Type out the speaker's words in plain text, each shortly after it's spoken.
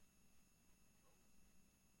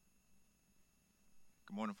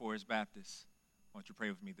Good morning, Forest Baptist. Why don't you pray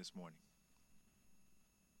with me this morning?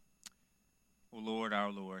 O Lord,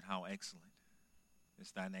 our Lord, how excellent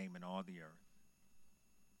is thy name in all the earth.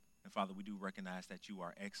 And Father, we do recognize that you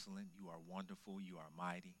are excellent, you are wonderful, you are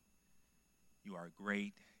mighty. You are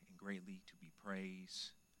great and greatly to be praised.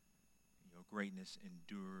 Your greatness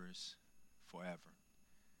endures forever.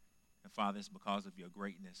 And Father, it's because of your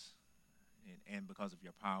greatness and because of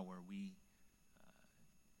your power, we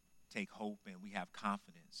take hope and we have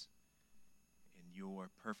confidence in your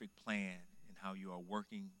perfect plan and how you are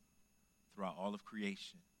working throughout all of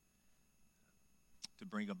creation to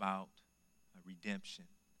bring about a redemption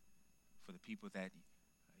for the people that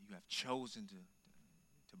you have chosen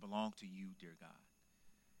to belong to you, dear God.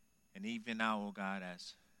 And even now, oh God,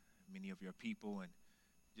 as many of your people and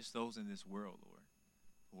just those in this world, Lord,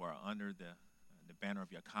 who are under the banner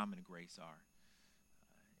of your common grace are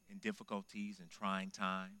in difficulties and trying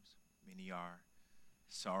times. Many are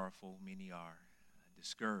sorrowful, many are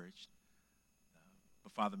discouraged.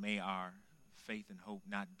 But Father, may our faith and hope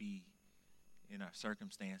not be in our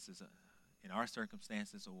circumstances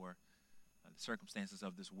or the circumstances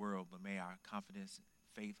of this world, but may our confidence,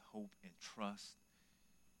 faith, hope, and trust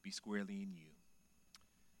be squarely in you.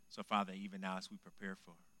 So, Father, even now as we prepare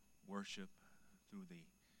for worship through the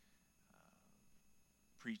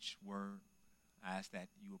preached word, I ask that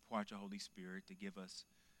you will pour out your Holy Spirit to give us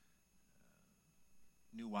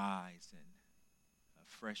new eyes and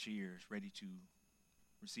fresh ears ready to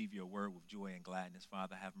receive your word with joy and gladness.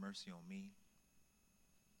 Father, have mercy on me.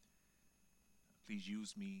 Please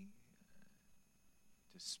use me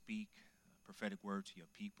to speak a prophetic word to your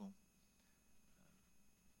people.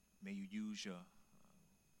 May you use your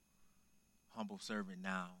humble servant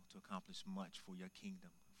now to accomplish much for your kingdom,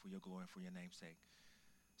 for your glory, and for your name's sake.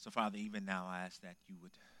 So, Father, even now I ask that you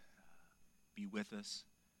would be with us,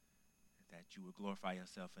 that you would glorify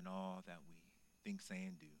yourself in all that we think, say,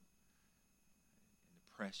 and do. In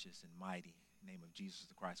the precious and mighty name of Jesus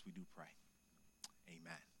the Christ, we do pray.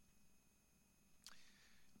 Amen.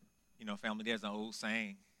 You know, family, there's an old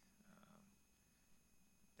saying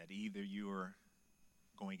that either you're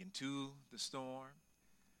going into the storm,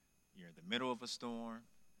 you're in the middle of a storm,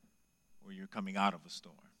 or you're coming out of a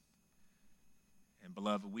storm. And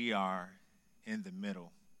beloved, we are in the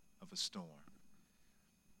middle of a storm.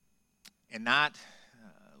 And not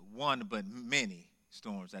one, but many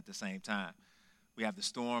storms at the same time. We have the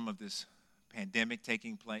storm of this pandemic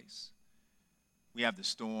taking place. We have the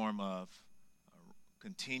storm of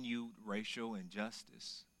continued racial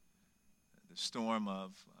injustice, the storm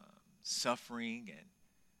of suffering and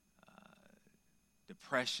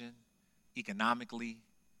depression economically.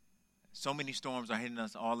 So many storms are hitting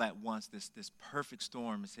us all at once. This perfect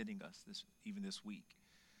storm is hitting us even this week.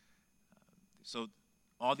 So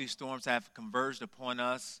all these storms have converged upon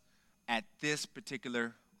us at this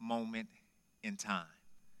particular moment in time.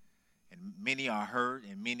 And many are hurt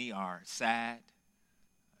and many are sad.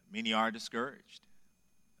 Many are discouraged.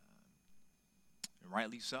 And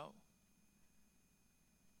rightly so.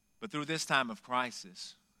 But through this time of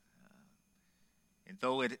crisis, and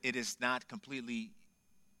though it is not completely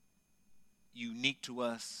unique to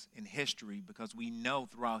us in history, because we know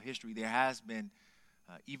throughout history there has been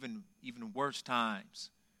even worse times,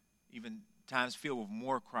 even times filled with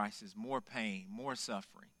more crisis, more pain, more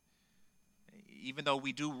suffering. Even though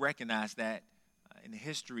we do recognize that in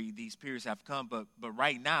history these periods have come, but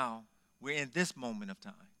right now we're in this moment of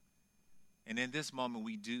time. And in this moment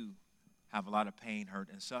we do have a lot of pain, hurt,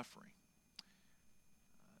 and suffering.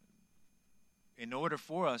 In order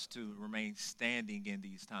for us to remain standing in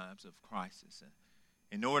these times of crisis,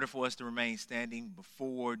 in order for us to remain standing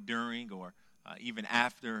before, during, or even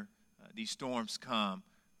after these storms come,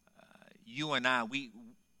 you and I, we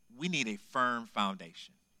need a firm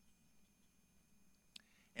foundation.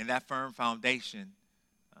 And that firm foundation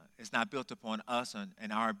is not built upon us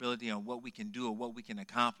and our ability on what we can do or what we can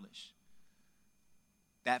accomplish.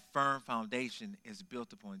 That firm foundation is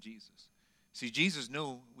built upon Jesus. See, Jesus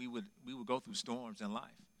knew we would go through storms in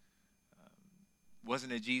life.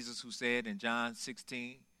 Wasn't it Jesus who said in John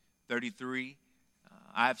 16:33,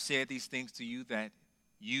 I have said these things to you that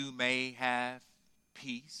you may have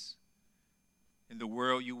peace. In the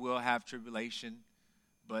world you will have tribulation,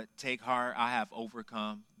 but take heart, I have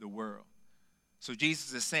overcome the world. So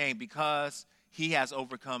Jesus is saying because he has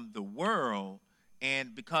overcome the world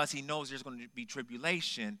and because he knows there's going to be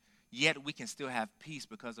tribulation, yet we can still have peace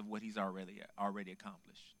because of what he's already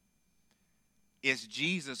accomplished. It's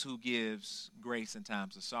Jesus who gives grace in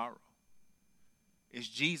times of sorrow. It's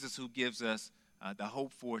Jesus who gives us the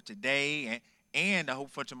hope for today and the hope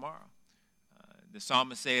for tomorrow. The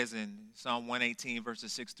psalmist says in Psalm 118,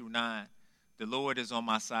 verses 6 through 9, the Lord is on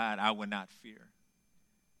my side, I will not fear.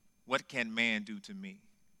 What can man do to me?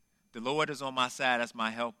 The Lord is on my side as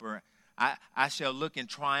my helper. I shall look in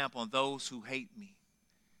triumph on those who hate me.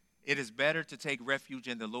 It is better to take refuge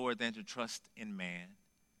in the Lord than to trust in man.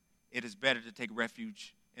 It is better to take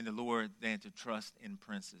refuge in the Lord than to trust in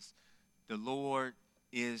princes. The Lord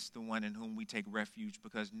is the one in whom we take refuge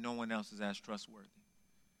because no one else is as trustworthy.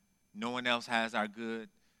 No one else has our good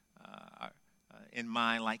in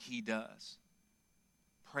mind like he does.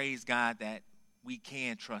 Praise God that we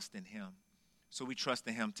can trust in him. So we trust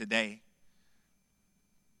in him today.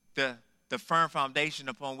 The firm foundation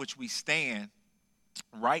upon which we stand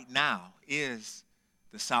right now is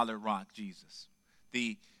the solid rock, Jesus.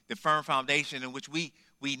 The firm foundation in which we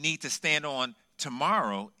need to stand on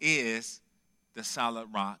tomorrow is the solid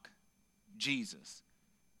rock, Jesus.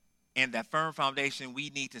 And that firm foundation we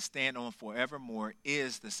need to stand on forevermore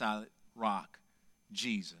is the solid rock,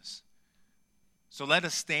 Jesus. So let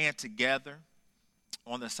us stand together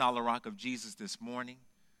on the solid rock of Jesus this morning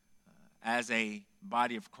as a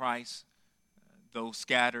body of Christ, though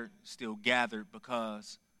scattered, still gathered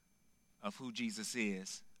because of who Jesus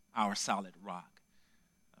is, our solid rock.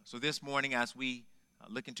 So this morning as we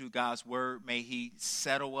look into God's word, may he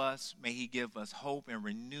settle us, may he give us hope and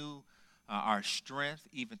renew our strength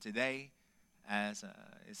even today. As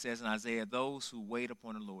it says in Isaiah, those who wait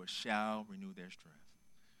upon the Lord shall renew their strength.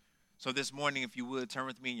 So this morning, if you would, turn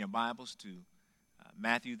with me in your Bibles to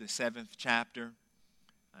Matthew, the 7th chapter.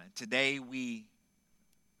 Today we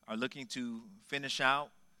are looking to finish out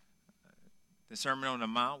the Sermon on the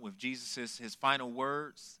Mount with Jesus' his final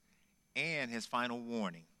words and his final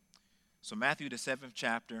warning. So Matthew, the 7th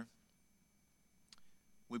chapter,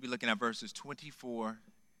 we'll be looking at verses 24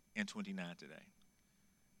 and 29 today.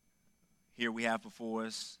 Here we have before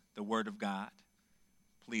us the word of God.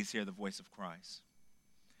 Please hear the voice of Christ.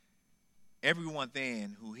 Everyone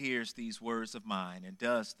then who hears these words of mine and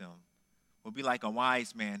does them will be like a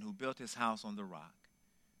wise man who built his house on the rock.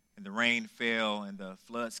 And the rain fell and the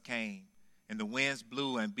floods came, and the winds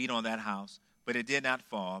blew and beat on that house, but it did not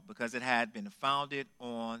fall because it had been founded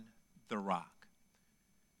on the rock.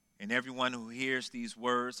 And everyone who hears these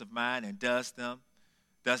words of mine and does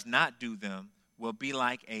not do them, will be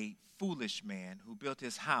like a foolish man who built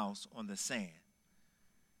his house on the sand.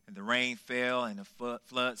 And the rain fell and the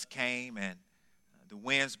floods came and the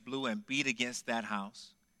winds blew and beat against that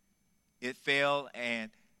house. It fell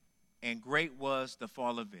and great was the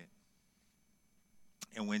fall of it.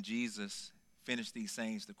 And when Jesus finished these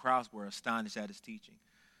sayings, the crowds were astonished at his teaching.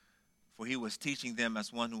 For he was teaching them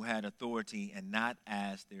as one who had authority and not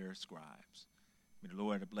as their scribes. May the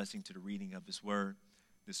Lord add a blessing to the reading of his word.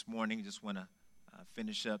 This morning, just want to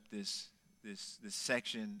finish up this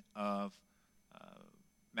section of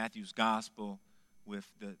Matthew's gospel with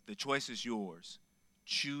the choice is yours.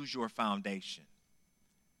 Choose your foundation.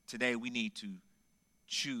 Today we need to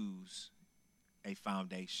choose a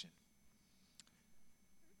foundation.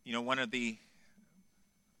 You know, one of the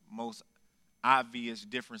most obvious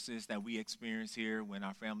differences that we experienced here when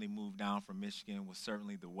our family moved down from Michigan was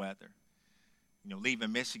certainly the weather. You know,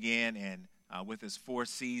 leaving Michigan and with its 4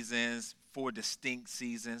 seasons, 4 distinct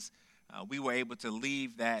seasons, we were able to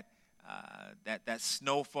leave that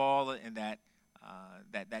snowfall and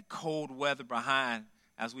that cold weather behind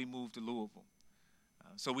as we moved to Louisville.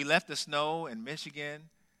 So we left the snow in Michigan,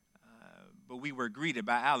 but we were greeted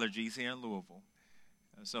by allergies here in Louisville.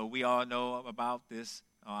 So we all know about this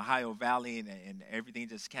Ohio Valley and everything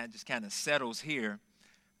just kind of settles here.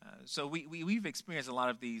 So we've experienced a lot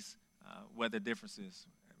of these weather differences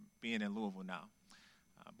being in Louisville now.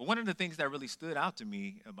 But one of the things that really stood out to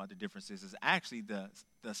me about the differences is actually the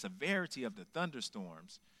severity of the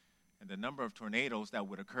thunderstorms and the number of tornadoes that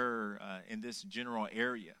would occur in this general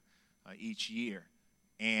area each year.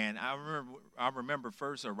 And I remember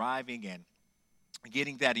first arriving and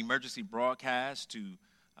getting that emergency broadcast to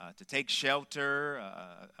take shelter.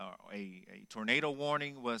 A tornado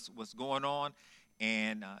warning was going on,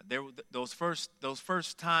 and there those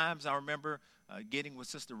first times I remember getting with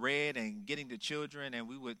Sister Red and getting the children, and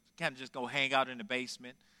we would kind of just go hang out in the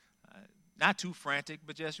basement. Not too frantic,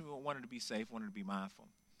 but just wanted to be safe, wanted to be mindful.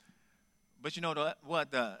 But you know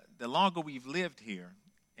the longer we've lived here,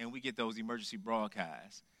 and we get those emergency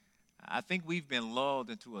broadcasts, I think we've been lulled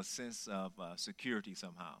into a sense of security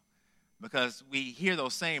somehow. Because we hear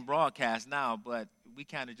those same broadcasts now, but we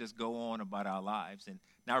kind of just go on about our lives and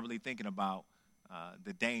not really thinking about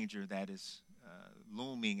the danger that is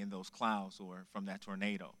looming in those clouds or from that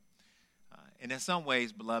tornado. And in some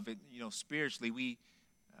ways, beloved, you know, spiritually,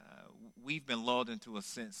 we've been lulled into a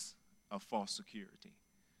sense of false security.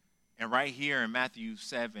 And right here in Matthew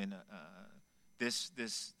 7,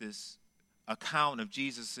 this account of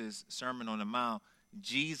Jesus' Sermon on the Mount,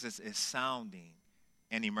 Jesus is sounding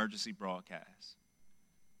an emergency broadcast.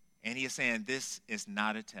 And he is saying this is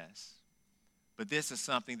not a test, but this is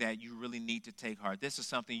something that you really need to take heart. This is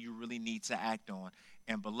something you really need to act on.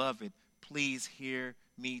 And beloved, please hear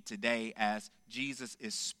me today as Jesus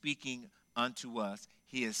is speaking unto us.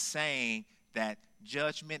 He is saying that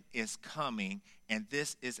judgment is coming, and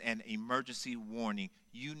this is an emergency warning.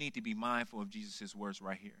 You need to be mindful of Jesus' words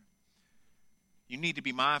right here. You need to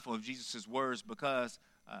be mindful of Jesus' words because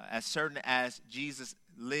as certain as Jesus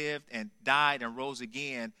lived and died and rose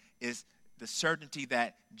again is the certainty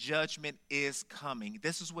that judgment is coming.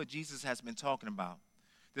 This is what Jesus has been talking about.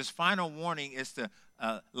 This final warning is to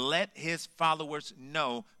let his followers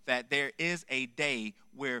know that there is a day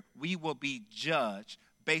where we will be judged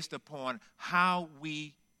based upon how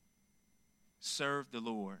we serve the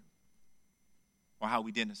Lord or how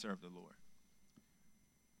we didn't serve the Lord.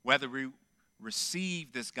 Whether we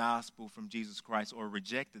received this gospel from Jesus Christ or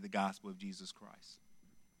rejected the gospel of Jesus Christ.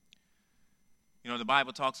 You know, the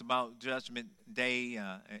Bible talks about Judgment Day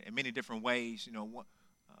in many different ways. You know,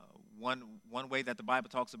 one way that the Bible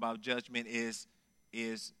talks about judgment is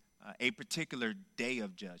a particular day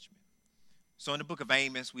of judgment. So in the book of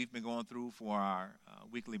Amos, we've been going through for our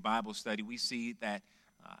weekly Bible study, we see that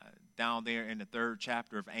down there in the 3rd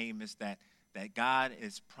chapter of Amos that God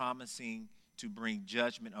is promising to bring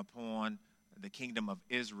judgment upon the kingdom of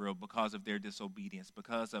Israel because of their disobedience,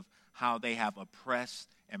 because of how they have oppressed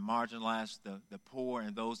and marginalized the poor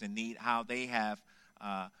and those in need, how they have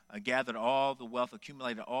gathered all the wealth,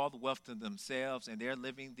 accumulated all the wealth to themselves, and they're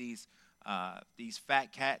living these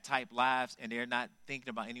fat cat type lives, and they're not thinking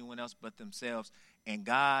about anyone else but themselves. And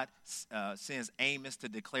God sends Amos to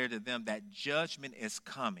declare to them that judgment is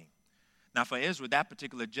coming. Now, for Israel, that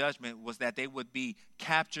particular judgment was that they would be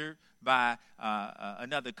captured by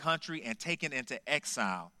another country and taken into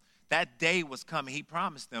exile. That day was coming. He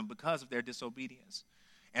promised them because of their disobedience.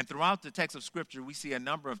 And throughout the text of Scripture, we see a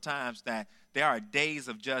number of times that there are days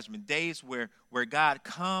of judgment, days where God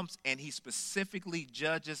comes and he specifically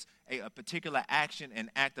judges a particular action and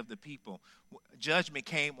act of the people. Judgment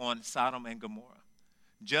came on Sodom and Gomorrah.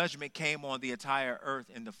 Judgment came on the entire earth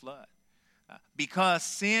in the flood. Because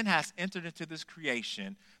sin has entered into this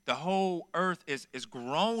creation, the whole earth is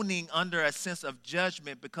groaning under a sense of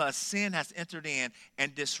judgment because sin has entered in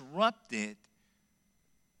and disrupted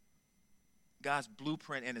God's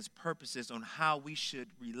blueprint and his purposes on how we should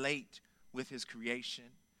relate with his creation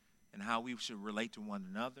and how we should relate to one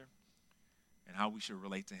another and how we should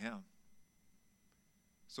relate to him.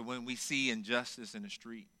 So when we see injustice in the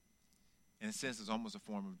street, in a sense, it's almost a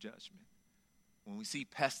form of judgment. When we see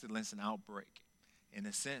pestilence and outbreak, in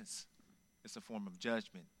a sense, it's a form of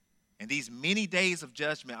judgment. And these many days of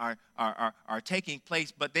judgment are taking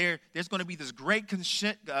place, but there's going to be this great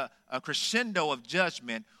crescendo of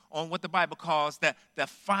judgment on what the Bible calls the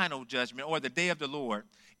final judgment or the day of the Lord.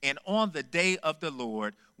 And on the day of the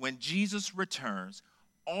Lord, when Jesus returns,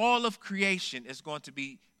 all of creation is going to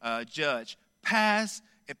be judged, past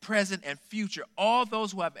and present and future. All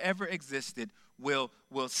those who have ever existed will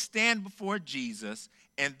stand before Jesus,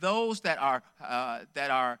 and those that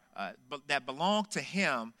belong to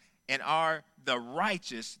him and are the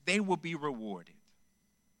righteous, they will be rewarded.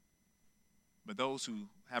 But those who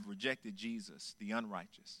have rejected Jesus, the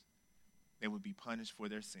unrighteous, they will be punished for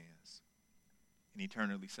their sins and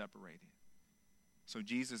eternally separated. So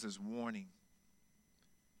Jesus is warning.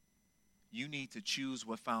 You need to choose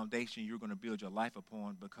what foundation you're going to build your life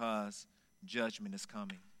upon because judgment is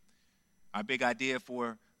coming. Our big idea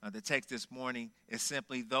for the text this morning is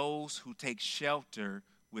simply those who take shelter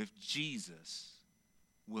with Jesus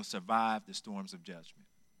will survive the storms of judgment.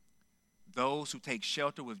 Those who take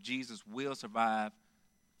shelter with Jesus will survive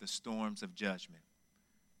the storms of judgment.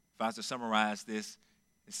 If I was to summarize this,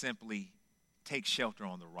 it's simply take shelter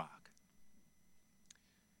on the rock.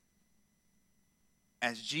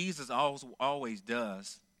 As Jesus always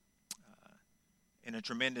does, in a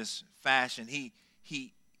tremendous fashion, he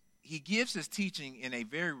gives his teaching in a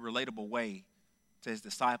very relatable way to his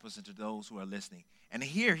disciples and to those who are listening. And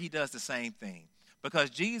here he does the same thing.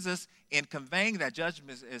 Because Jesus, in conveying that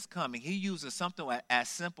judgment is coming, he uses something as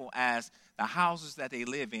simple as the houses that they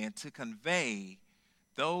live in to convey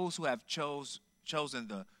those who have chosen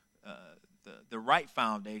the right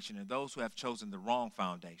foundation and those who have chosen the wrong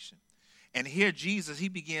foundation. And here Jesus, he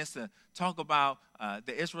begins to talk about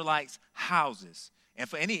the Israelites' houses. And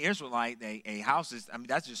for any Israelite, a house is,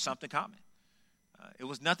 that's just something common. It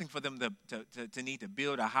was nothing for them to need to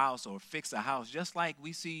build a house or fix a house, just like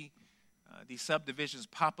we see these subdivisions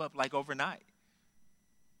pop up like overnight.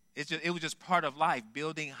 It was just part of life,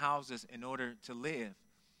 building houses in order to live.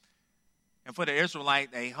 And for the Israelite,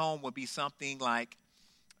 a home would be something like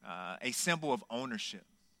a symbol of ownership.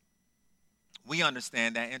 We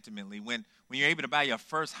understand that intimately. When you're able to buy your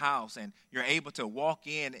first house and you're able to walk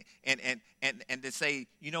in and to say,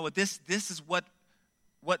 you know what, this is what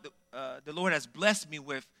the Lord has blessed me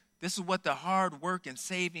with. This is what the hard work and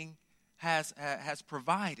saving has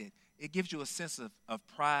provided. It gives you a sense of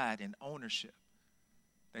pride and ownership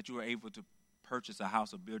that you are able to purchase a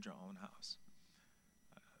house or build your own house.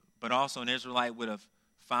 But also an Israelite would have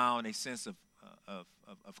found a sense of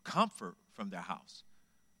comfort from their house,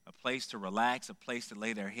 a place to relax, a place to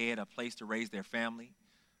lay their head, a place to raise their family.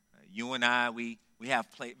 You and I, we have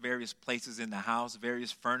various places in the house,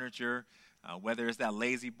 various furniture, whether it's that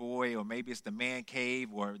lazy boy or maybe it's the man cave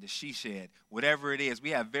or the she shed, whatever it is.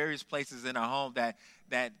 We have various places in our home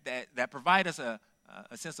that provide us a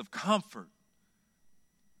sense of comfort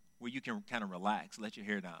where you can kind of relax, let your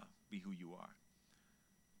hair down, be who you are.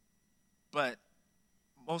 But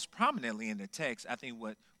most prominently in the text, I think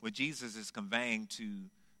what Jesus is conveying to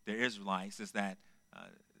the Israelites is that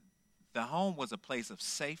the home was a place of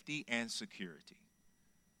safety and security.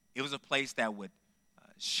 It was a place that would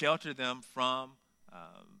shelter them from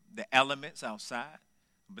the elements outside,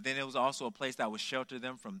 but then it was also a place that would shelter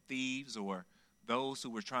them from thieves or those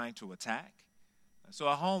who were trying to attack. So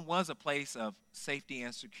a home was a place of safety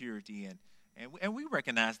and security, and we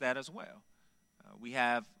recognize that as well. We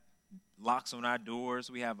have locks on our doors.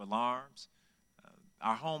 We have alarms.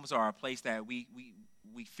 Our homes are a place that we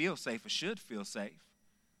feel safe or should feel safe.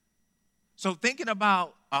 So thinking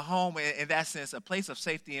about a home in that sense, a place of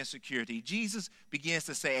safety and security, Jesus begins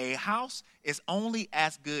to say a house is only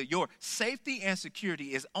as good, your safety and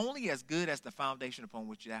security is only as good as the foundation upon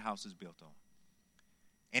which that house is built on.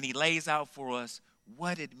 And he lays out for us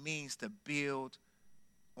what it means to build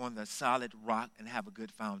on the solid rock and have a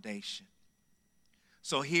good foundation.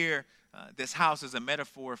 So here, this house is a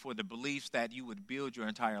metaphor for the beliefs that you would build your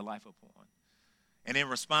entire life upon. And in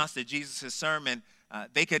response to Jesus' sermon,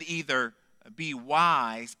 they could either be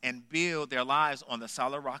wise and build their lives on the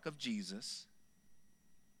solid rock of Jesus,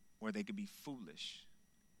 or they could be foolish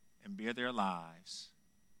and build their lives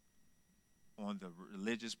on the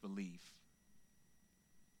religious belief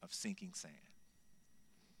of sinking sand.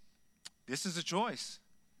 This is a choice.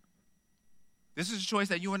 This is a choice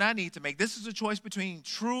that you and I need to make. This is a choice between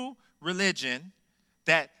true religion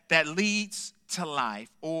that leads to life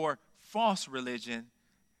or false religion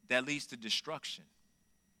that leads to destruction.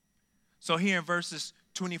 So here in verses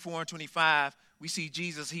 24 and 25, we see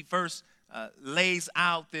Jesus, he first lays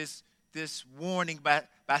out this warning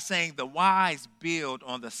by saying the wise build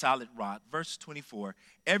on the solid rock. Verse 24,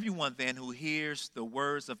 everyone then who hears the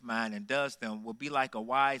words of mine and does them will be like a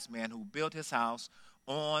wise man who built his house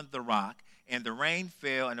on the rock. And the rain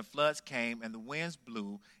fell, and the floods came, and the winds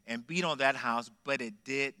blew and beat on that house, but it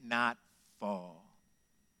did not fall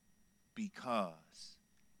because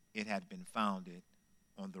it had been founded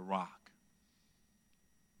on the rock.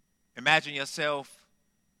 Imagine yourself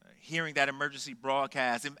hearing that emergency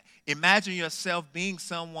broadcast. Imagine yourself being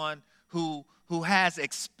someone who has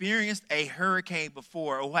experienced a hurricane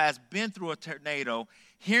before or who has been through a tornado,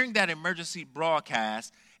 hearing that emergency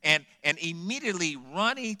broadcast, and immediately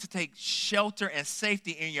running to take shelter and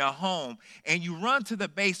safety in your home, and you run to the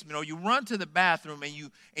basement or you run to the bathroom, and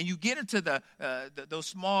you get into those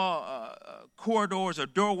small corridors or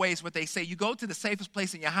doorways, what they say. You go to the safest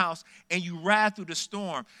place in your house and you ride through the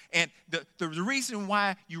storm. And the reason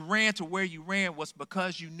why you ran to where you ran was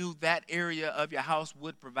because you knew that area of your house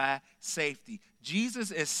would provide safety. Jesus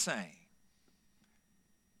is saying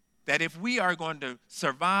that if we are going to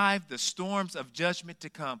survive the storms of judgment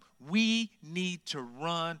to come, we need to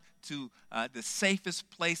run to the safest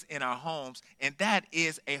place in our homes, and that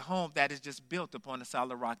is a home that is just built upon a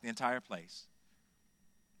solid rock, the entire place.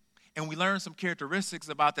 And we learned some characteristics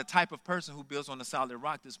about the type of person who builds on a solid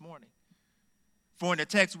rock this morning. For in the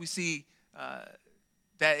text, we see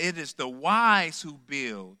that it is the wise who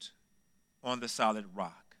build on the solid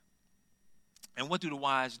rock. And what do the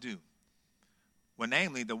wise do? Well,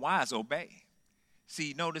 namely, the wise obey.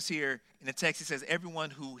 See, notice here in the text, it says,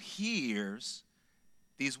 everyone who hears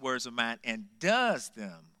these words of mine and does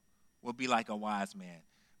them will be like a wise man.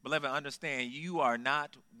 Beloved, understand, you are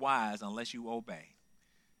not wise unless you obey.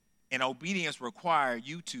 And obedience requires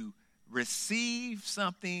you to receive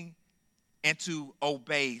something and to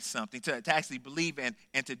obey something, to actually believe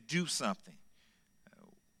and to do something.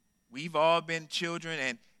 We've all been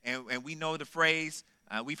children, and we know the phrase,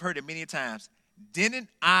 we've heard it many times, didn't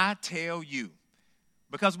I tell you?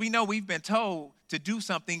 Because we know we've been told to do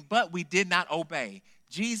something, but we did not obey.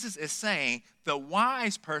 Jesus is saying the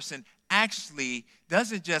wise person actually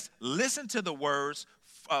doesn't just listen to the words,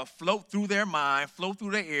 float through their mind, float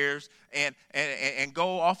through their ears, and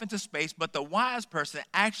go off into space. But the wise person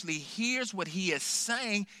actually hears what he is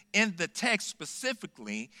saying in the text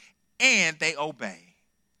specifically, and they obey.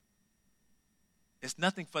 It's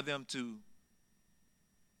nothing for them to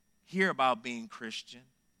hear about being Christian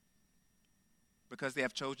because they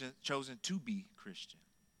have chosen to be Christian.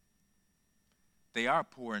 They are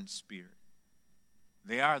poor in spirit.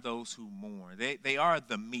 They are those who mourn. They are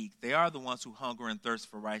the meek. They are the ones who hunger and thirst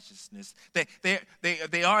for righteousness.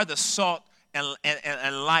 They are the salt and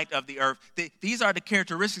light of the earth. These are the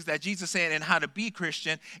characteristics that Jesus said in how to be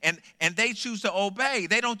Christian, and they choose to obey.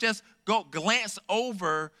 They don't just go glance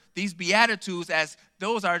over these Beatitudes as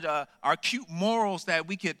those are our cute morals that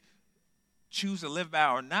we could choose to live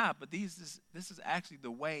by or not, but this is actually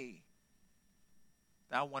the way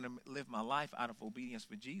that I want to live my life out of obedience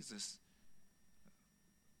for Jesus.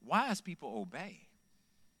 Wise people obey.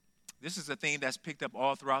 This is a theme that's picked up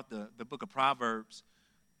all throughout the book of Proverbs.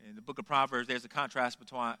 In the book of Proverbs, there's a contrast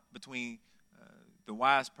between the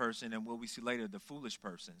wise person and what we see later, the foolish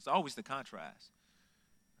person. It's always the contrast.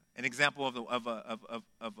 An example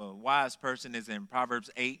of a wise person is in Proverbs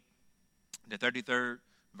 8, the 33rd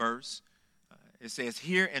verse. It says,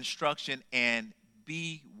 "Hear instruction and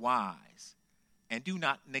be wise, and do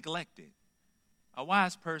not neglect it." A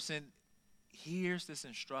wise person hears this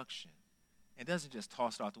instruction and doesn't just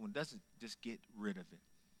toss it out the window, doesn't just get rid of it.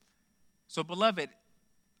 So, beloved,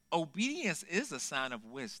 obedience is a sign of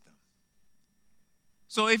wisdom.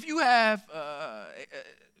 So if you have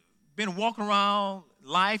been walking around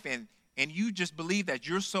life and you just believe that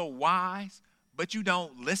you're so wise, but you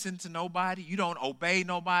don't listen to nobody, you don't obey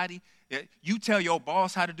nobody, you tell your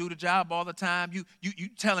boss how to do the job all the time, you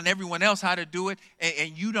telling everyone else how to do it,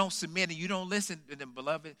 and you don't submit and you don't listen, then,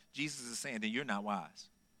 beloved, Jesus is saying that you're not wise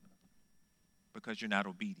because you're not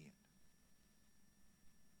obedient.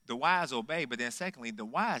 The wise obey, but then secondly, the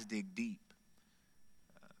wise dig deep.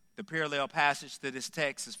 The parallel passage to this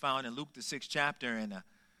text is found in Luke, the 6th chapter, and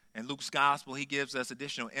in Luke's gospel, he gives us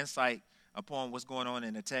additional insight upon what's going on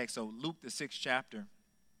in the text. So Luke, the 6th chapter,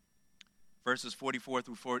 verses 44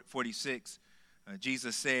 through 46,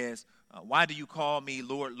 Jesus says, "Why do you call me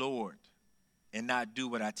Lord, Lord, and not do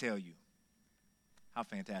what I tell you?" How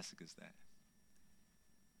fantastic is that?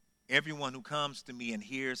 "Everyone who comes to me and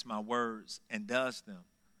hears my words and does them,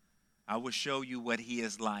 I will show you what he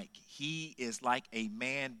is like. He is like a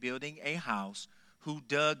man building a house who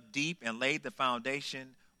dug deep and laid the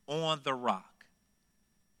foundation on the rock.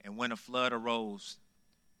 And when a flood arose,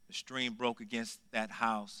 the stream broke against that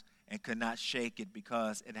house and could not shake it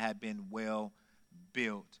because it had been well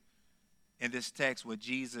built." In this text, what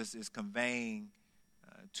Jesus is conveying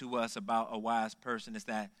to us about a wise person is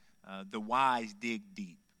that the wise dig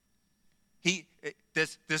deep.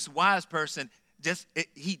 This wise person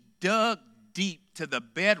he dug deep to the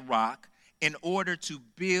bedrock in order to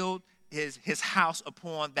build his house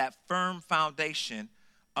upon that firm foundation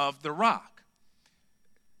of the rock.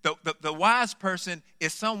 The wise person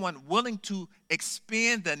is someone willing to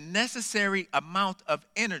expend the necessary amount of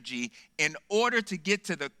energy in order to get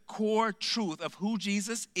to the core truth of who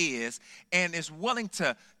Jesus is, and is willing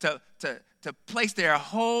to place their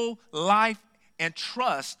whole life and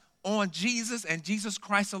trust on Jesus and Jesus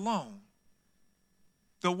Christ alone.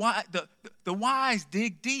 The wise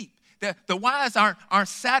dig deep. The wise aren't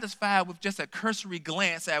satisfied with just a cursory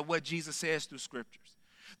glance at what Jesus says through scriptures.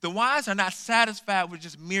 The wise are not satisfied with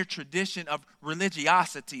just mere tradition of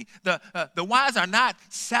religiosity. The wise are not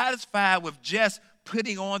satisfied with just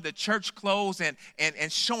putting on the church clothes and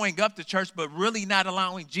showing up to church, but really not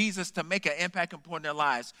allowing Jesus to make an impact upon their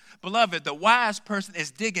lives. Beloved, the wise person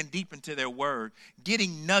is digging deep into their word,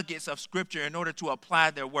 getting nuggets of scripture in order to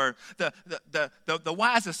apply their word. The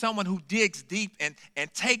wise is someone who digs deep and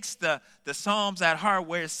takes the Psalms at heart,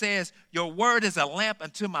 where it says, "Your word is a lamp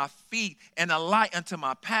unto my feet and a light unto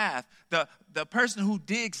my path." The person who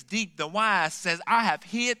digs deep, the wise, says, "I have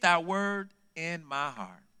hid thy word in my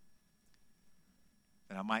heart,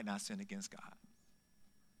 that I might not sin against God."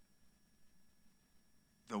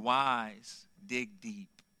 The wise dig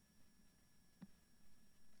deep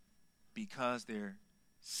because they're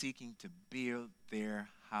seeking to build their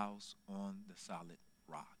house on the solid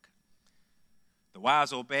rock. The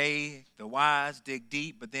wise obey, the wise dig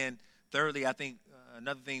deep, but then thirdly, I think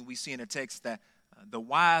another thing we see in the text is that the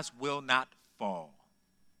wise will not fall.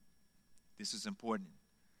 This is important.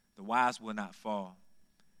 The wise will not fall.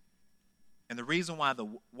 And the reason why the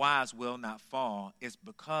wise will not fall is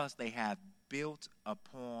because they have built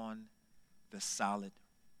upon the solid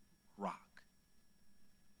rock.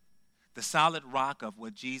 The solid rock of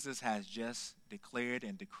what Jesus has just declared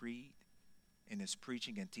and decreed in his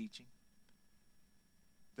preaching and teaching.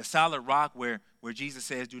 The solid rock where Jesus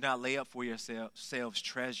says, do not lay up for yourselves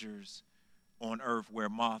treasures on earth where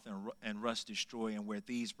moth and rust destroy and where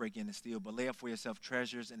thieves break in and steal, but lay up for yourself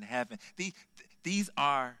treasures in heaven. These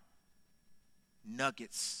are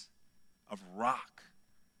nuggets of rock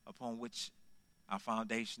upon which our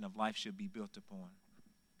foundation of life should be built upon.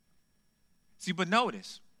 See, but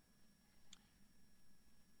notice,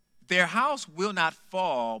 their house will not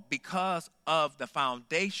fall because of the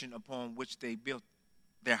foundation upon which they built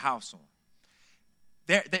their house on.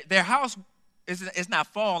 Their house is not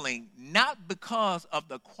falling, not because of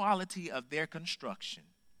the quality of their construction,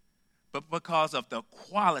 but because of the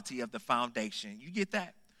quality of the foundation. You get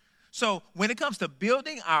that? So when it comes to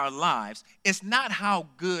building our lives, it's not how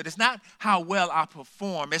good, it's not how well I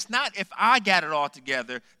perform. It's not if I got it all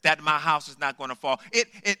together that my house is not going to fall.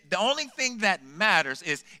 The only thing that matters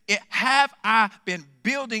is, have I been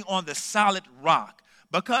building on the solid rock?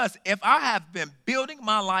 Because if I have been building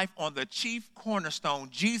my life on the chief cornerstone,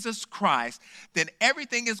 Jesus Christ, then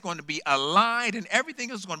everything is going to be aligned and everything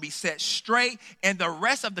is going to be set straight and the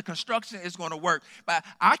rest of the construction is going to work. But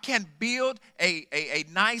I can build a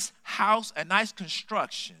nice house, a nice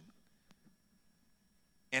construction,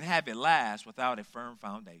 and have it last without a firm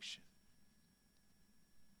foundation.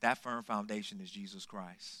 That firm foundation is Jesus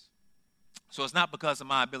Christ. So it's not because of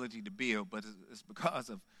my ability to build, but it's because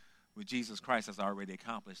of what Jesus Christ has already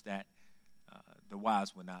accomplished, that the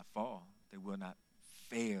wise will not fall. They will not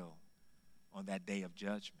fail on that day of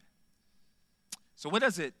judgment. So what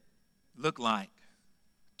does it look like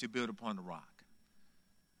to build upon the rock?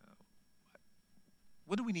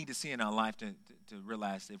 What do we need to see in our life to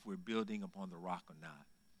realize if we're building upon the rock or not?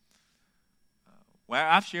 Well,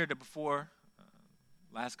 I've shared it before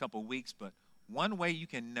last couple of weeks, but one way you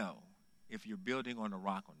can know if you're building on the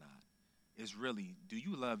rock or not is really, do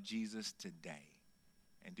you love Jesus today?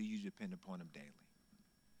 And do you depend upon him daily?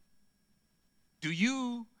 Do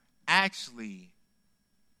you actually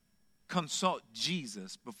consult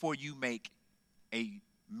Jesus before you make a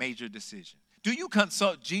major decision? Do you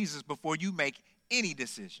consult Jesus before you make any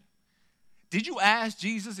decision? Did you ask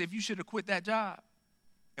Jesus if you should have quit that job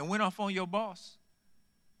and went off on your boss?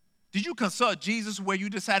 Did you consult Jesus where you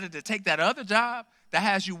decided to take that other job that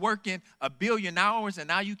has you working 1 billion hours and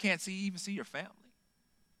now you can't even see your family?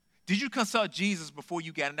 Did you consult Jesus before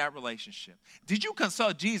you got in that relationship? Did you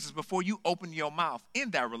consult Jesus before you opened your mouth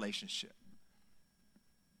in that relationship?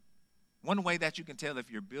 One way that you can tell if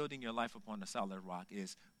you're building your life upon the solid rock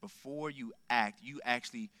is before you act, you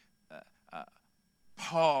actually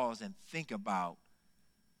pause and think about,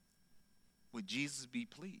 would Jesus be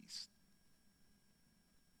pleased?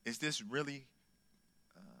 Is this really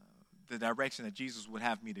the direction that Jesus would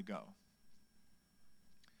have me to go?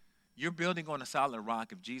 You're building on a solid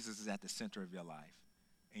rock if Jesus is at the center of your life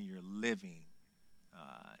and you're living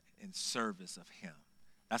in service of him.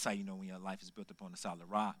 That's how you know when your life is built upon a solid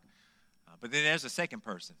rock. But then there's a second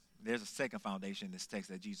person. There's a second foundation in this text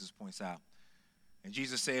that Jesus points out. And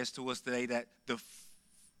Jesus says to us today that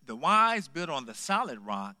the wise build on the solid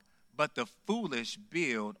rock, but the foolish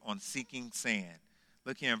build on sinking sand.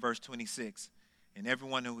 Look here in verse 26. And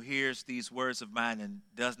everyone who hears these words of mine and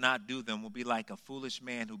does not do them will be like a foolish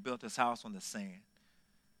man who built his house on the sand.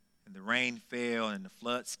 And the rain fell and the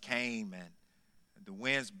floods came and the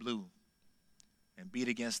winds blew and beat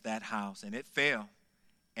against that house. And it fell,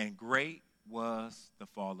 and great was the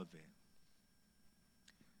fall of it.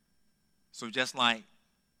 So just like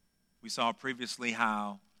we saw previously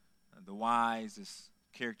how the wise is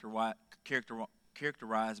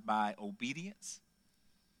characterized by obedience,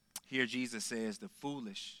 here Jesus says the fool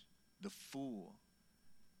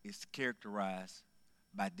is characterized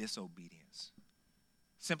by disobedience.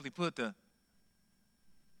 Simply put, the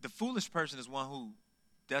foolish person is one who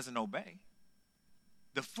doesn't obey.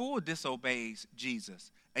 The fool disobeys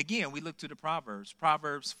Jesus. Again, we look to the Proverbs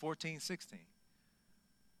 14:16.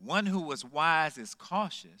 One who was wise is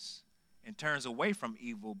cautious and turns away from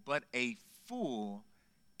evil, but a fool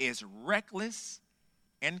is reckless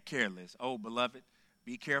and careless. Oh, beloved,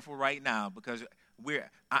 be careful right now, because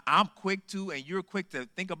I'm quick to, and you're quick to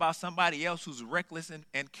think about somebody else who's reckless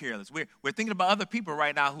and careless. We're thinking about other people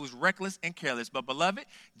right now who's reckless and careless. But beloved,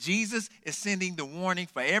 Jesus is sending the warning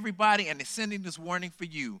for everybody, and is sending this warning for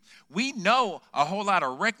you. We know a whole lot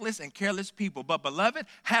of reckless and careless people, but beloved,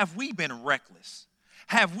 have we been reckless?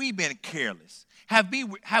 Have we been careless?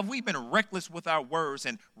 Have we been reckless with our words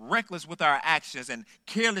and reckless with our actions and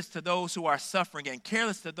careless to those who are suffering and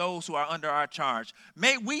careless to those who are under our charge?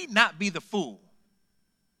 May we not be the fool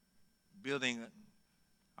building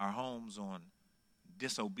our homes on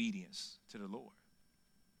disobedience to the Lord.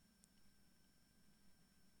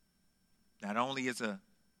 Not only is a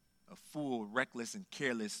fool reckless and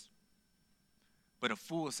careless, but a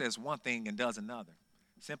fool says one thing and does another.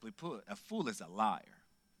 Simply put, a fool is a liar.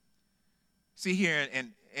 See here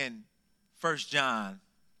in 1 John,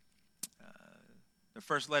 the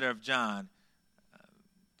first letter of John,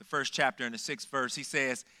 the first chapter in the 6th verse, he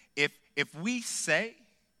says, if we say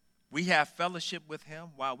we have fellowship with him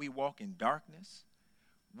while we walk in darkness,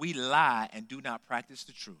 we lie and do not practice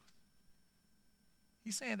the truth.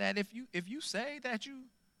 He's saying that if you say that you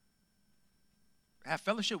have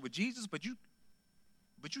fellowship with Jesus, but you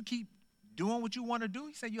keep doing what you want to do,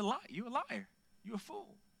 he said you're a liar. You're a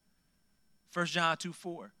fool. 1 John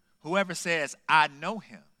 2:4. Whoever says, I know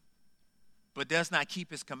him, but does not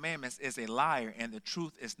keep his commandments is a liar, and the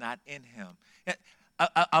truth is not in him.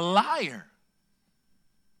 A liar.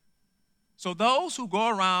 So those who go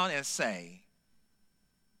around and say,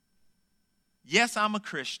 yes, I'm a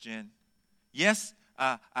Christian. Yes,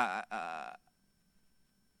 I'm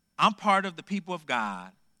part of the people of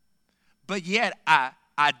God. But yet I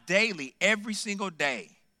daily, every single day,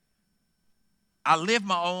 I live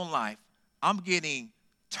my own life. I'm getting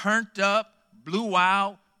turned up, blew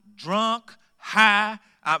out, drunk, high.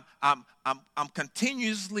 I'm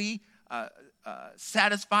continuously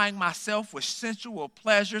satisfying myself with sensual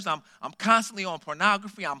pleasures. I'm constantly on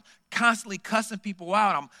pornography. I'm constantly cussing people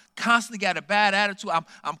out. I'm constantly got a bad attitude.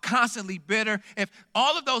 I'm constantly bitter. If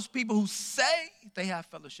all of those people who say they have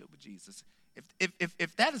fellowship with Jesus,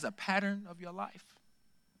 if that is a pattern of your life,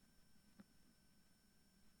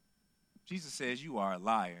 Jesus says you are a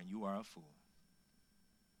liar and you are a fool.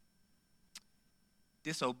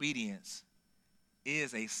 Disobedience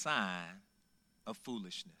is a sign of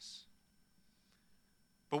foolishness.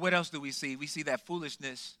 But what else do we see? We see that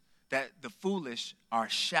foolishness, that the foolish are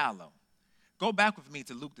shallow. Go back with me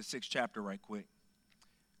to Luke, the 6th chapter right quick.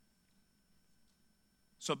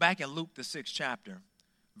 So back in Luke, the 6th chapter,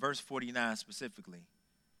 verse 49 specifically,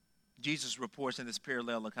 Jesus reports in this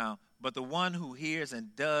parallel account, but the one who hears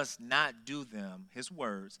and does not do them, his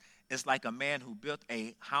words, is like a man who built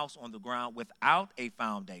a house on the ground without a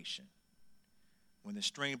foundation. When the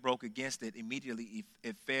stream broke against it, immediately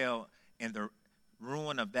it fell, and the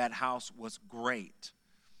ruin of that house was great.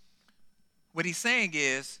 What he's saying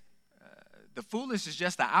is, the foolish is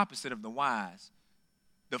just the opposite of the wise.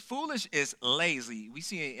 The foolish is lazy. We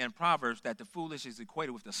see in Proverbs that the foolish is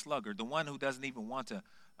equated with the sluggard, the one who doesn't even want to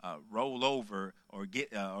roll over or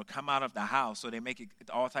get or come out of the house, so they make it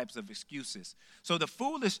all types of excuses. So the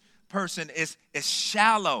foolish person is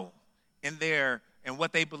shallow in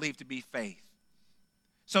what they believe to be faith.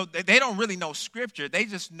 So they don't really know Scripture. They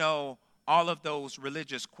just know all of those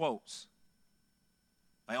religious quotes,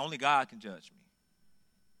 like only God can judge me,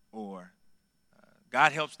 or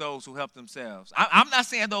God helps those who help themselves. I'm not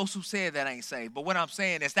saying those who said that ain't saved, but what I'm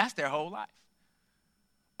saying is that's their whole life.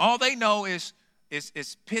 All they know is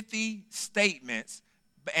pithy statements,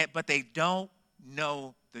 but they don't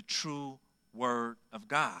know the true word of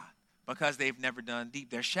God because they've never done deep.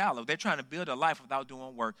 They're shallow. They're trying to build a life without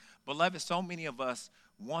doing work. Beloved, so many of us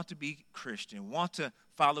want to be Christian, want to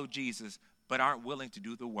follow Jesus, but aren't willing to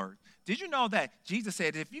do the work. Did you know that Jesus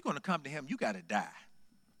said if you're going to come to him, you got to die?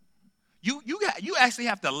 You actually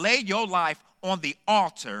have to lay your life on the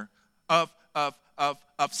altar of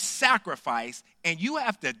sacrifice, and you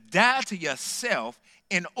have to die to yourself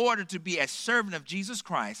in order to be a servant of Jesus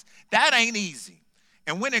Christ. That ain't easy.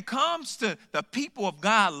 And when it comes to the people of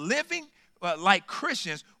God living like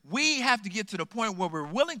Christians, we have to get to the point where we're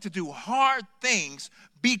willing to do hard things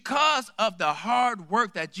because of the hard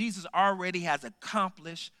work that Jesus already has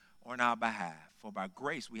accomplished on our behalf. For by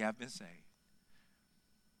grace we have been saved.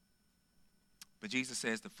 But Jesus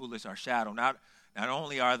says the foolish are shallow. Not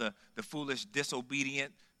only are the foolish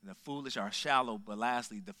disobedient, the foolish are shallow, but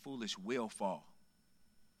lastly, the foolish will fall.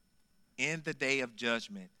 In the day of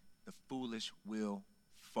judgment, the foolish will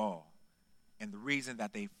fall. And the reason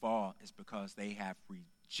that they fall is because they have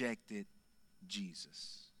rejected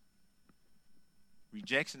Jesus.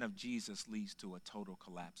 Rejection of Jesus leads to a total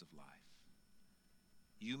collapse of life.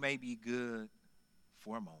 You may be good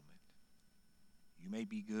for a moment. You may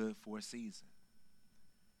be good for a season.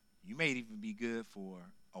 You may even be good for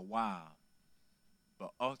a while.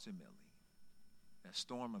 But ultimately, a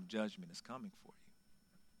storm of judgment is coming for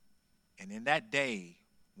you. And in that day,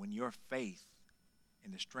 when your faith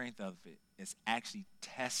and the strength of it is actually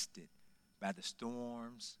tested by the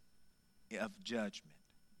storms of judgment,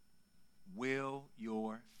 will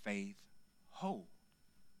your faith hold?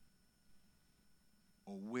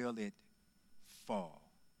 Or will it fall?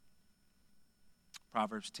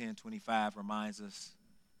 Proverbs 10:25 reminds us,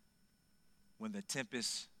 when the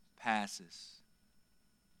tempest passes,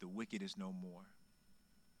 the wicked is no more,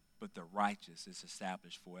 but the righteous is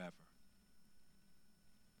established forever.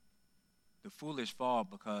 The foolish fall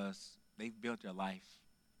because they've built their life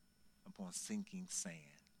upon sinking sand.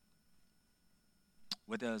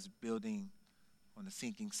 What does building on the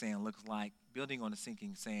sinking sand look like? Building on the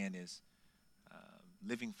sinking sand is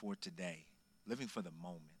living for today, living for the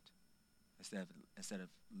moment, instead of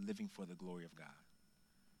living for the glory of God.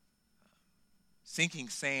 Sinking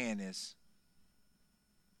sand is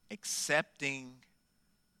accepting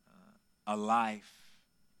a life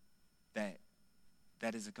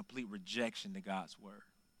that is a complete rejection to God's word.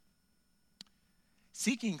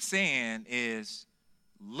 Sinking sand is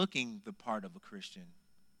looking the part of a Christian,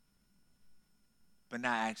 but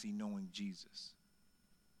not actually knowing Jesus.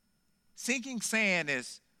 Sinking sand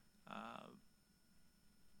is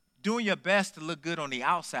doing your best to look good on the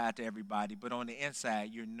outside to everybody, but on the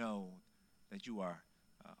inside you know that you are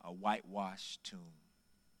a whitewashed tomb,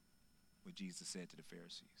 what Jesus said to the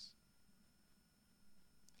Pharisees.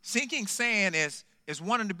 Sinking sand is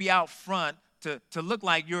wanting to be out front to look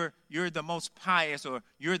like you're the most pious or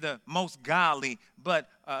you're the most godly, but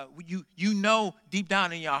you know deep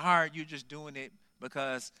down in your heart you're just doing it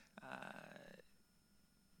because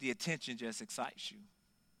the attention just excites you.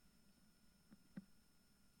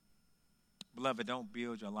 Beloved, don't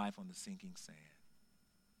build your life on the sinking sand.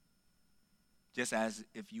 Just as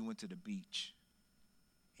if you went to the beach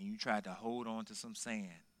and you tried to hold on to some sand,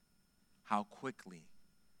 how quickly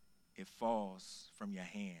it falls from your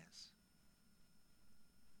hands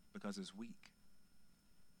because it's weak.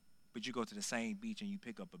 But you go to the same beach and you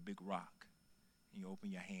pick up a big rock and you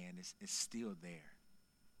open your hand, it's still there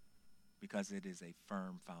because it is a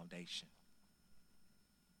firm foundation.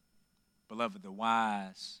 Beloved, the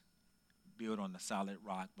wise build on the solid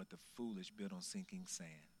rock, but the foolish build on sinking sand.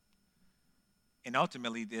 And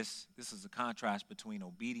ultimately, this is a contrast between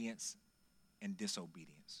obedience and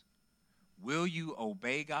disobedience. Will you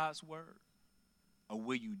obey God's word or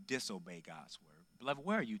will you disobey God's word? Beloved,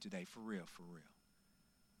 where are you today? For real, for real.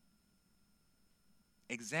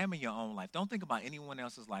 Examine your own life. Don't think about anyone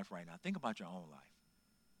else's life right now. Think about your own life.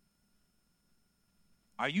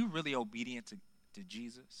 Are you really obedient to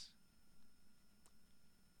Jesus?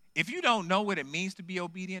 If you don't know what it means to be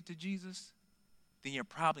obedient to Jesus, then you're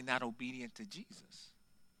probably not obedient to Jesus.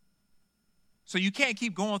 So you can't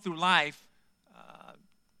keep going through life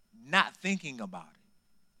not thinking about it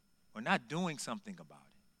or not doing something about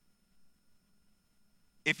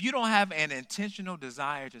it. If you don't have an intentional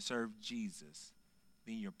desire to serve Jesus,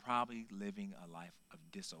 then you're probably living a life of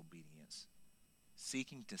disobedience,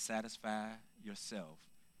 seeking to satisfy yourself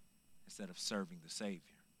instead of serving the Savior.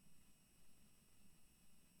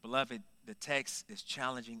 Beloved, the text is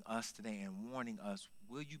challenging us today and warning us,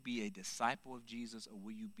 will you be a disciple of Jesus or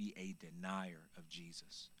will you be a denier of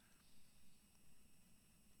Jesus?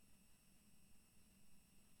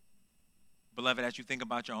 Beloved, as you think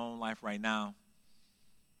about your own life right now,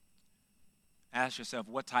 ask yourself,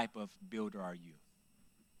 what type of builder are you?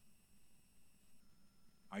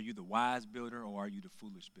 Are you the wise builder or are you the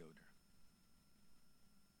foolish builder?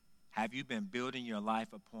 Have you been building your life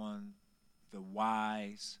upon the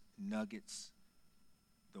wise nuggets,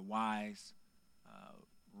 the wise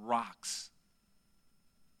rocks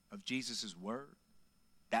of Jesus' word,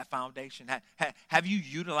 that foundation? Have you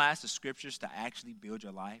utilized the scriptures to actually build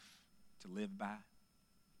your life, to live by?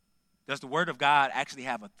 Does the word of God actually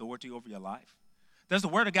have authority over your life? Does the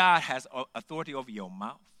word of God have authority over your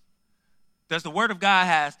mouth? Does the word of God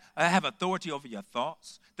have authority over your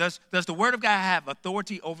thoughts? Does the word of God have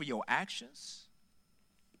authority over your actions?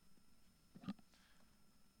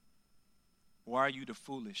 Or are you the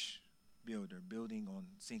foolish builder, building on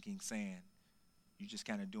sinking sand? You just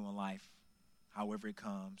kind of doing life however it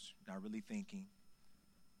comes, not really thinking,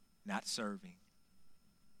 not serving,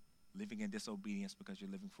 living in disobedience because you're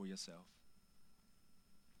living for yourself.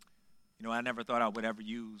 You know, I never thought I would ever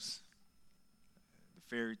use the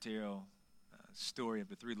fairy tale story of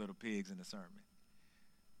the three little pigs in the sermon.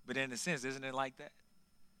 But in a sense, isn't it like that?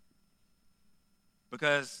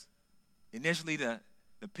 Because initially the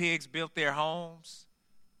pigs built their homes.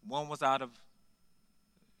 One was out of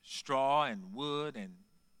straw and wood and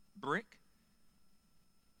brick.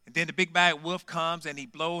 And then the big bad wolf comes and he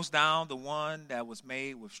blows down the one that was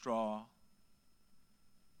made with straw.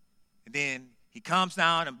 And then he comes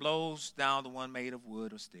down and blows down the one made of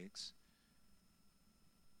wood or sticks.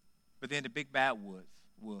 But then the big bad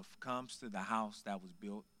wolf comes to the house that was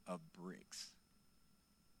built of bricks.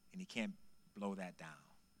 And he can't blow that down.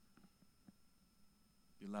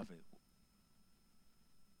 Beloved,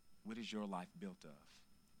 what is your life built of?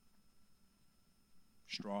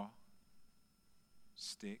 Straw,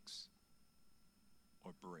 sticks,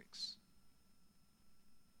 or bricks?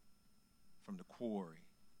 From the quarry,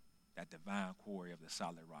 that divine quarry of the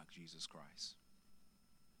solid rock, Jesus Christ.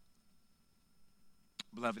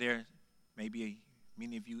 Beloved, there may be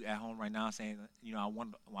many of you at home right now saying, I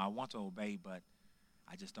want to obey, but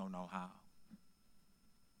I just don't know how.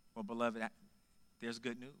 Well, beloved, there's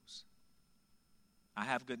good news. I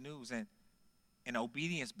have good news, and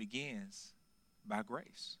obedience begins by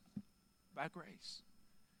grace. By grace.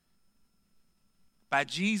 By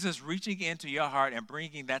Jesus reaching into your heart and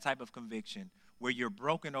bringing that type of conviction where you're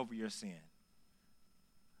broken over your sin.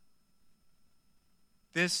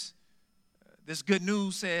 This good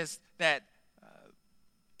news says that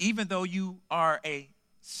even though you are a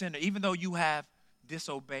sinner, even though you have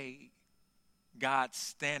disobeyed God's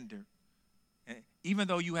standard, and even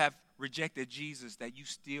though you have rejected Jesus, that you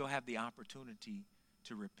still have the opportunity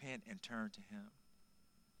to repent and turn to him.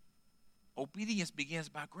 Obedience begins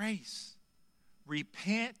by grace.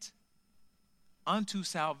 Repent unto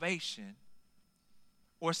salvation.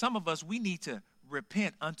 Or some of us, we need to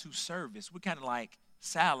repent unto service. We're kind of like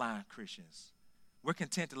sideline Christians. We're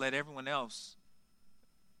content to let everyone else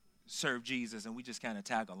serve Jesus and we just kind of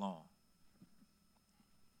tag along.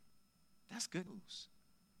 That's good news.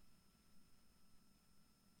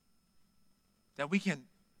 That we can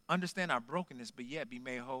understand our brokenness, but yet be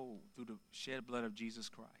made whole through the shed blood of Jesus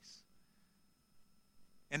Christ.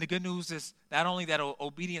 And the good news is not only that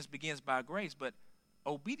obedience begins by grace, but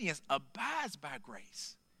obedience abides by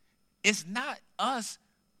grace. It's not us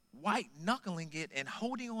white-knuckling it and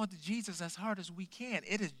holding on to Jesus as hard as we can.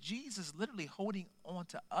 It is Jesus literally holding on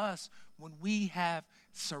to us when we have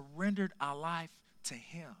surrendered our life to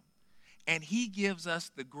him. And he gives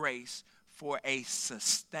us the grace for a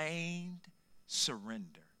sustained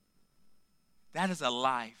surrender. That is a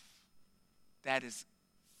life that is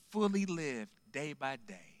fully lived day by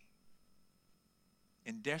day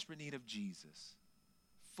in desperate need of Jesus,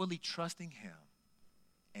 fully trusting him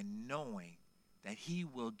and knowing that he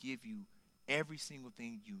will give you every single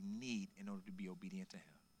thing you need in order to be obedient to him.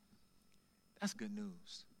 That's good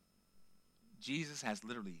news. Jesus has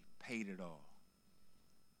literally paid it all.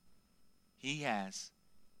 He has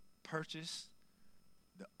purchased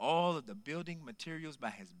all of the building materials by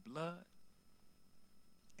his blood.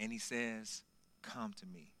 And he says, come to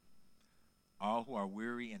me, all who are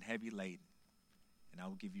weary and heavy laden, and I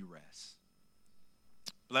will give you rest.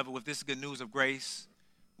 Beloved, with this good news of grace,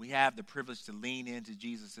 we have the privilege to lean into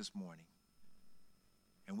Jesus this morning.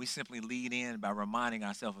 And we simply lead in by reminding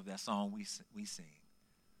ourselves of that song we sing.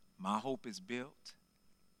 My hope is built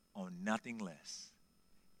on nothing less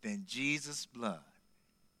than Jesus' blood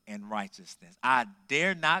and righteousness. I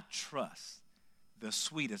dare not trust the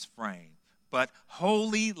sweetest frame, but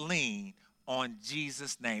wholly lean on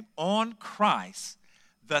Jesus' name. On Christ,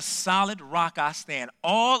 the solid rock I stand.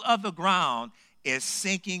 All other ground is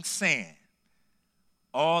sinking sand.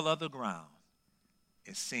 All other ground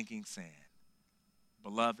is sinking sand.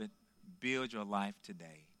 Beloved, build your life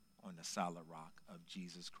today on the solid rock of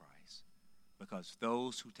Jesus Christ. Because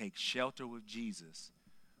those who take shelter with Jesus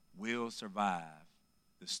will survive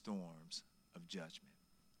the storms of judgment.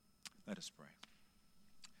 Let us pray.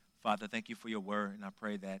 Father, thank you for your word, and I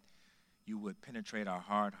pray that you would penetrate our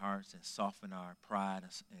hard hearts and soften our pride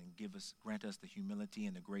and grant us the humility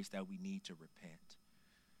and the grace that we need to repent.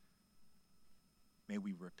 May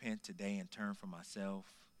we repent today and turn from ourselves,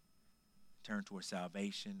 turn towards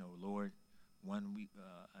salvation. Oh Lord,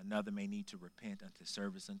 another may need to repent unto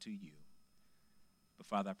service unto you. But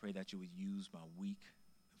Father, I pray that you would use my weak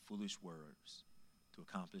and foolish words to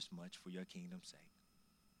accomplish much for your kingdom's sake.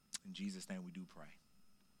 In Jesus' name we do pray.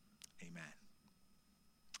 Amen.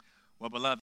 Well, beloved,